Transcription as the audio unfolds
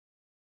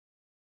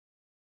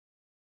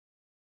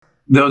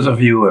Those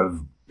of you who have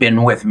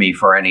been with me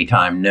for any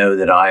time know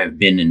that I have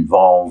been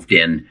involved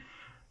in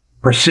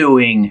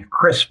pursuing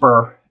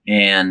CRISPR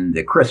and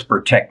the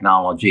CRISPR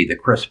technology, the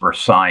CRISPR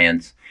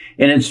science,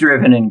 and it's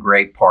driven in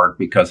great part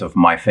because of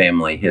my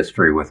family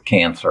history with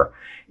cancer.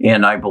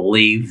 And I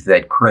believe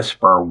that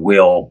CRISPR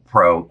will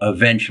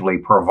eventually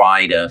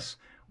provide us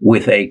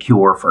with a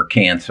cure for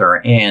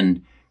cancer,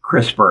 and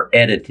CRISPR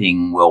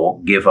editing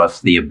will give us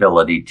the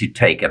ability to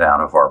take it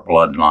out of our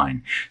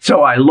bloodline.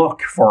 So I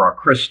look for a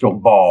crystal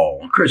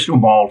ball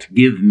to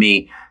give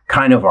me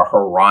kind of a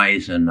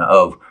horizon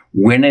of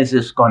when is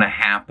this going to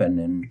happen?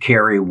 And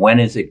Carrie, when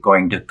is it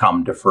going to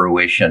come to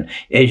fruition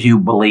as you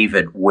believe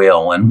it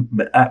will?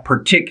 And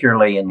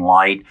particularly in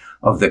light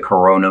of the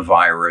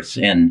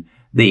coronavirus and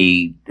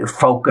the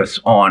focus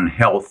on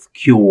health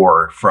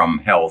cure from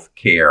health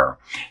care.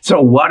 So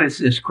what is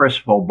this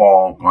crystal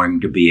ball going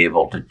to be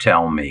able to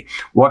tell me?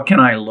 What can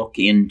I look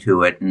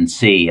into it and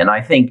see? And I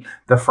think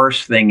the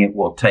first thing it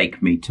will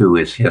take me to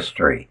is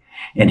history.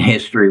 And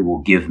history will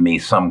give me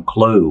some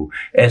clue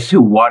as to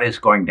what is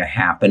going to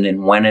happen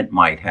and when it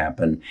might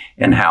happen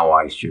and how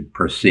I should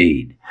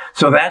proceed.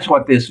 So that's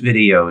what this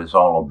video is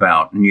all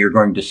about. And you're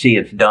going to see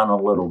it's done a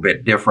little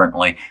bit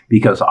differently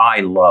because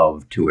I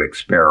love to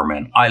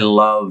experiment. I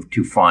love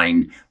to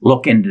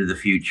look into the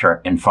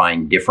future and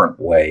find different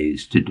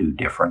ways to do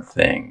different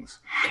things.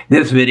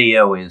 This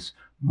video is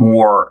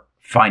more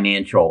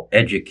financial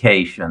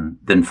education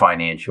than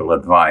financial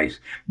advice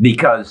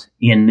because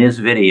in this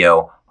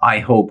video, I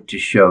hope to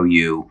show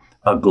you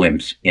a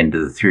glimpse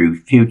into the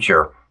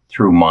future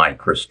through my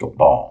crystal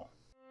ball.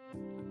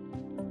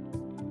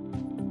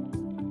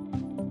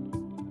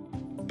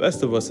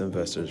 Best of Us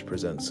Investors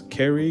presents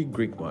Carrie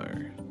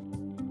Griegmeyer.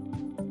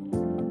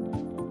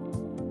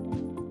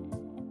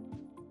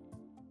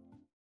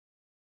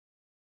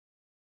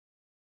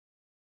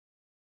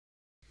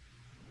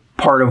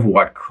 Part of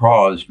what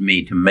caused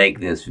me to make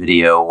this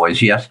video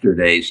was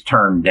yesterday's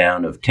turn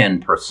down of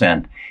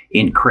 10%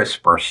 in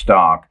CRISPR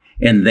stock,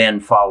 and then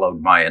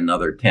followed by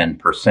another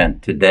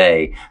 10%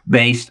 today,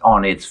 based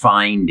on its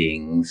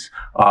findings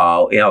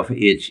of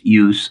its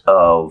use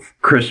of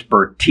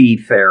CRISPR T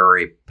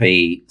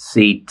therapy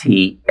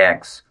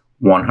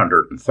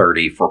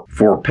CTX130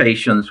 for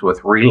patients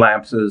with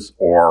relapses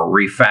or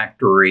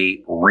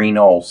refractory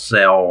renal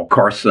cell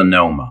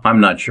carcinoma.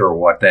 I'm not sure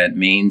what that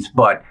means,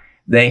 but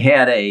they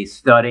had a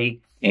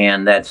study,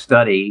 and that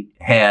study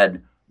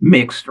had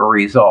mixed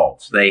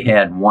results. They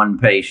had one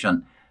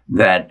patient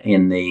that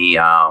in the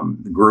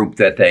group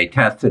that they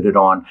tested it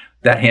on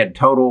that had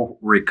total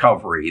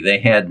recovery. They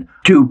had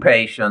two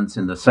patients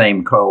in the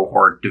same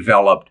cohort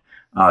developed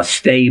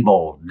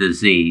stable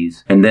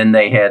disease, and then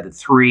they had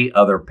three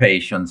other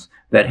patients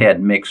that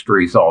had mixed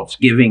results,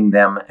 giving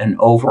them an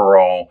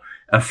overall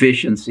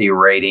efficiency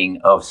rating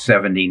of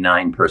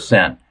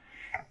 79%.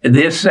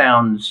 This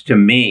sounds to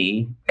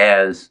me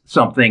as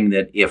something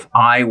that if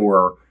I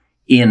were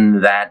in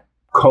that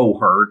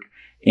cohort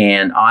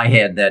and I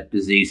had that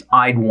disease,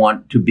 I'd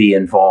want to be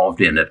involved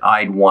in it.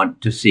 I'd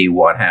want to see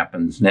what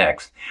happens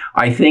next.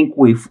 I think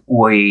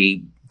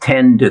we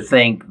tend to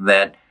think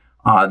that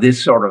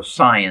this sort of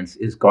science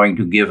is going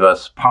to give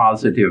us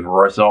positive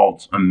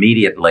results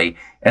immediately,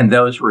 and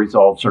those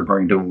results are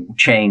going to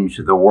change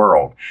the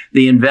world.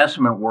 The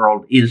investment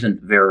world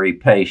isn't very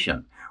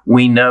patient.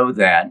 We know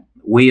that.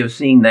 We have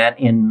seen that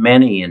in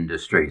many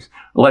industries.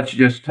 Let's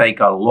just take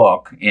a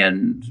look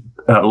and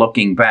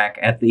looking back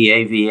at the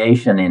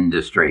aviation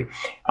industry.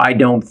 I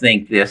don't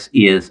think this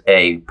is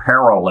a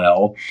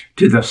parallel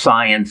to the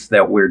science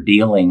that we're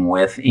dealing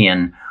with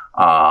in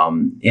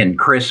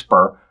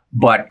CRISPR,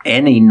 but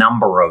any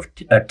number of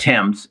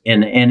attempts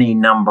in any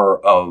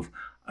number of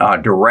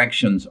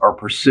directions are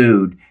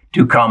pursued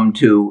to come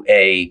to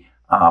a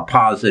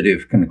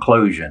positive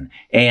conclusion.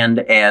 And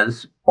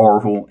as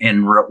Orval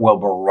and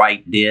Wilber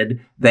Wright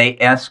did, they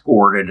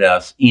escorted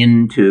us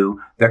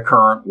into the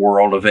current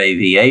world of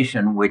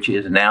aviation, which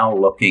is now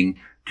looking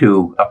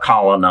to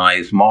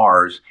colonize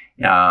Mars,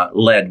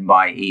 led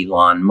by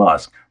Elon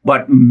Musk.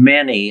 But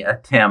many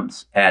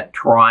attempts at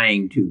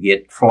trying to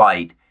get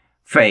flight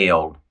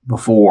failed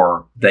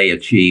before they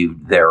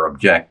achieved their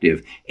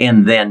objective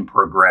and then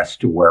progressed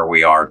to where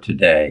we are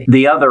today.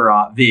 The other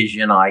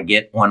vision I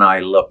get when I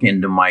look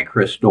into my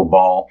crystal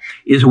ball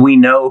is we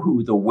know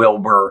who the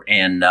Wilber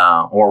and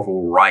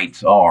Orval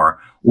Wrights are.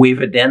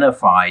 We've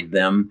identified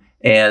them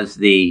as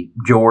the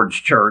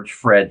George Church,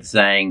 Fred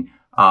Zhang,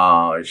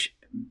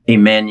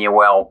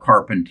 Emmanuel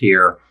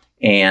Carpentier,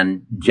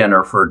 and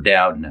Jennifer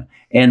Doudna.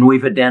 And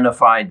we've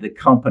identified the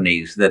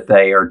companies that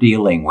they are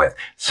dealing with.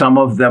 Some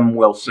of them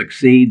will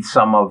succeed,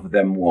 some of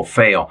them will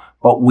fail.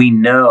 But we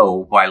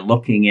know by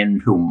looking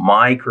into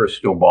my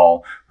crystal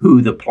ball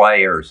who the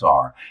players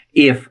are.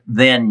 If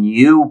then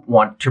you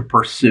want to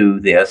pursue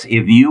this,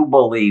 if you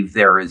believe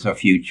there is a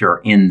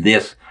future in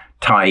this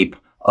type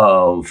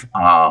of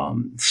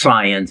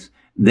science,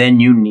 then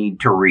you need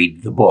to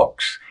read the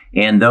books.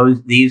 And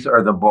these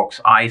are the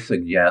books I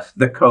suggest: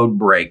 The Code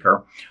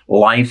Breaker,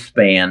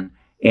 Lifespan,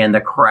 and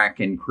the crack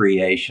in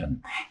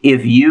creation.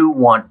 If you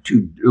want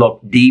to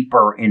look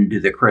deeper into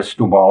the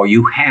crystal ball,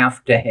 you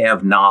have to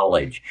have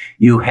knowledge.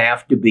 You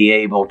have to be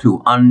able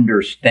to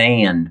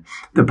understand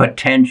the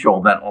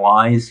potential that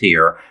lies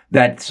here,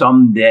 that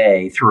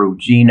someday through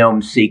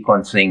genome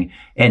sequencing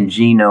and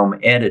genome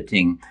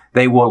editing,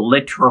 they will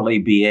literally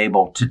be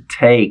able to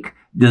take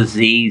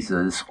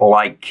diseases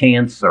like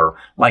cancer,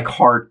 like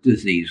heart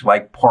disease,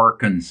 like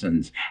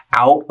Parkinson's,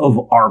 out of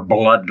our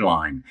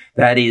bloodline.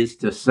 That is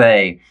to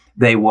say,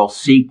 they will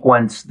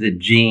sequence the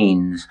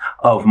genes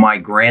of my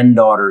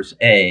granddaughter's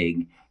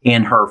egg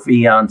in her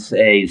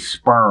fiance's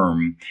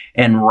sperm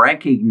and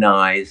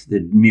recognize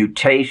the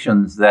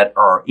mutations that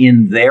are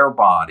in their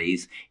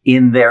bodies,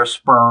 in their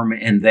sperm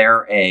and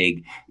their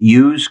egg,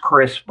 use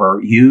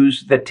CRISPR,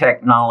 use the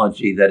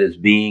technology that is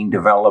being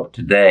developed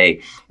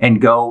today,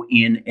 and go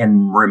in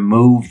and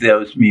remove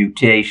those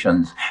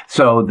mutations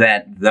so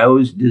that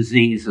those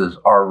diseases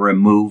are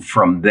removed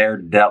from their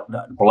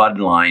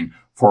bloodline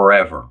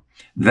forever.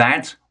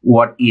 That's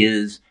what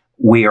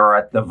we are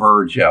at the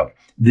verge of.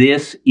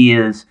 This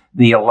is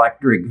the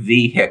electric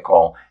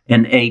vehicle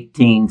in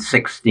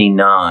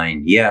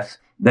 1869. Yes,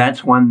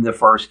 that's when the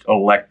first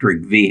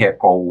electric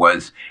vehicle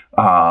was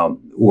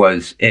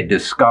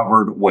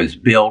discovered, was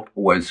built,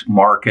 was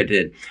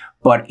marketed.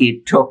 But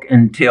it took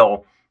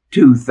until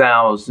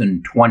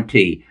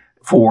 2020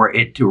 for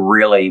it to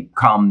really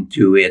come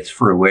to its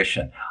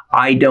fruition.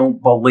 I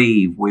don't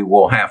believe we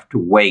will have to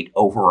wait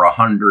over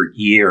 100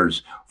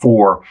 years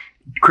for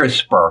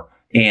CRISPR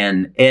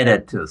and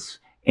Editus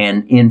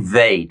and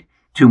Invade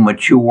to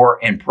mature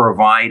and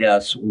provide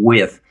us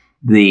with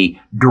the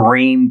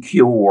dream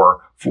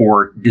cure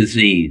for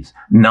disease.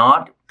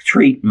 Not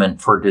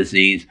treatment for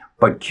disease,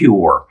 but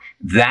cure.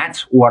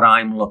 That's what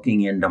I'm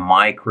looking into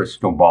my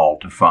crystal ball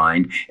to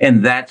find,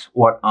 and that's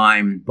what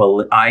I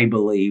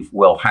believe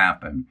will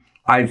happen.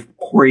 I've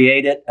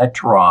created a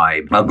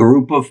tribe, a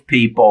group of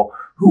people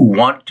who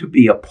want to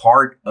be a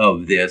part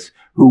of this,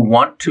 who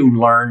want to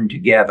learn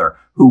together,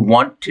 who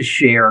want to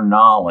share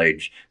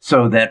knowledge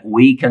so that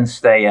we can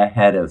stay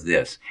ahead of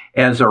this.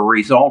 As a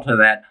result of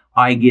that,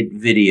 I get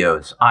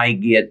videos, I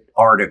get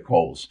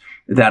articles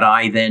that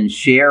I then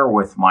share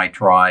with my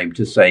tribe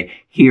to say,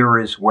 here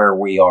is where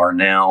we are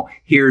now,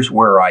 here's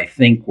where I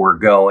think we're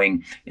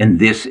going, and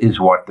this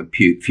is what the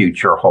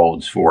future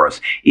holds for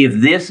us. If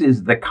this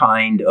is the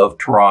kind of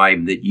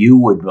tribe that you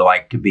would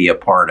like to be a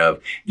part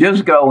of,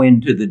 just go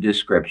into the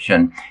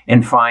description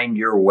and find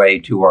your way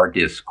to our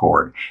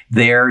Discord.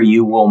 There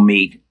you will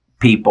meet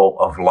people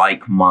of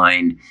like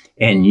mind,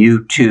 and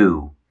you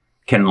too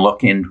can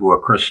look into a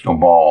crystal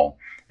ball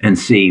and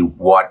see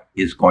what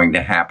is going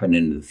to happen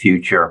in the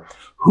future,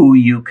 who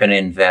you can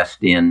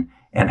invest in,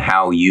 and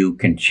how you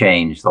can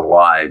change the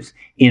lives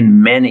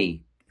in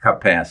many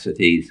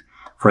capacities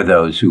for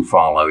those who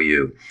follow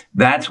you.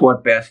 That's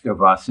what Best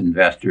of Us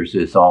Investors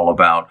is all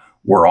about.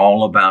 We're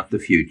all about the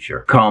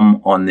future.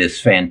 Come on this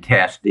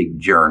fantastic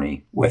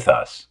journey with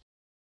us.